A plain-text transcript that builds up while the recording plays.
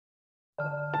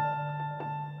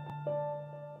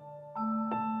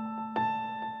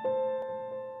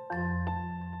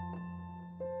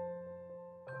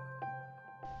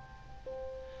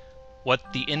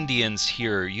What the Indians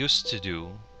here used to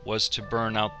do was to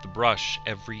burn out the brush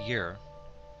every year.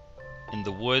 In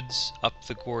the woods, up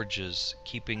the gorges,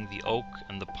 keeping the oak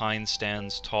and the pine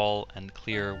stands tall and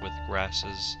clear with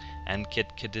grasses and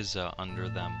kitkadizza under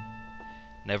them.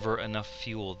 Never enough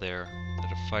fuel there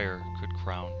that a fire could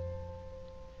crown.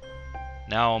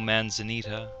 Now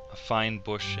manzanita, a fine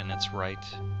bush in its right,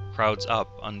 crowds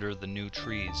up under the new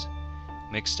trees,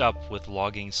 mixed up with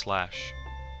logging slash,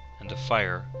 and a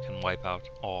fire can wipe out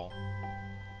all.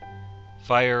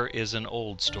 Fire is an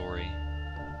old story.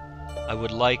 I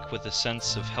would like, with a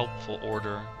sense of helpful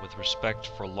order, with respect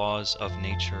for laws of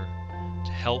nature,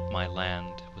 to help my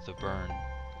land with a burn,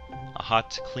 a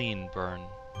hot, clean burn.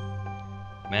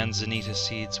 Manzanita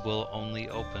seeds will only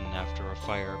open after a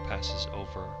fire passes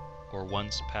over, or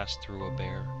once passed through a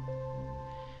bear.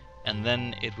 And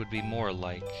then it would be more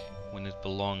like when it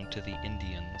belonged to the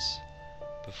Indians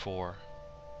before.